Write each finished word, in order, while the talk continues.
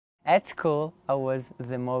At school, I was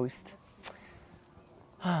the most...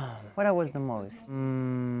 What I was the most?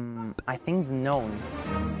 I think known.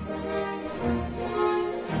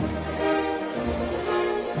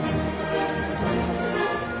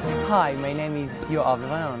 Hi, my name is Yoav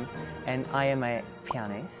Levanon and I am a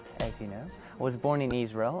pianist, as you know. I was born in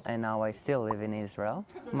Israel and now I still live in Israel.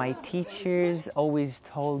 My teachers always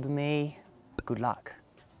told me, good luck.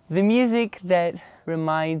 The music that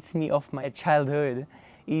reminds me of my childhood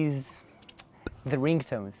is the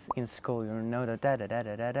ringtones in school. You know, the da da da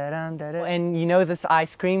da da da da da, and you know this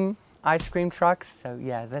ice cream trucks. So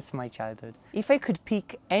yeah, that's my childhood. If I could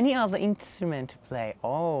pick any other instrument to play,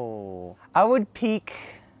 I would pick.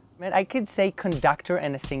 I could say conductor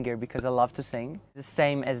and a singer because I love to sing. The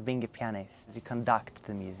same as being a pianist. You conduct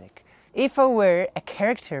the music. If I were a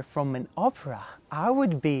character from an opera, I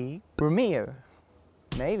would be Verbier.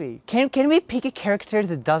 Maybe. Can we pick a character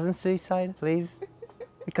that doesn't suicide, please?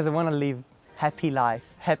 Because I want to live happy life,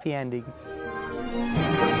 happy ending.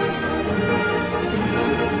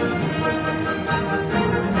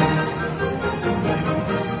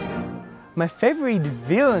 My favorite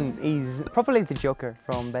villain is probably the Joker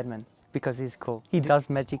from Batman, because he's cool. He does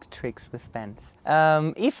magic tricks with pens.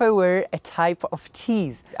 If I were a type of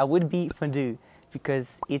cheese, I would be fondue,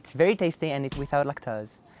 because it's very tasty and it's without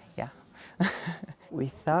lactose. Yeah.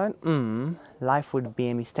 Without life would be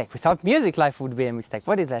a mistake. Without music, life would be a mistake.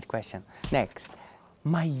 What is that question? Next.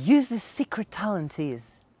 My useless secret talent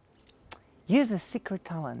is... Useless secret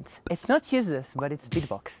talent. It's not useless, but it's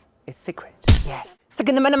beatbox. It's secret. Yes.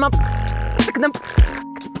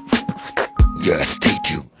 Yes, stay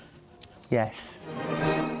tuned. Yes.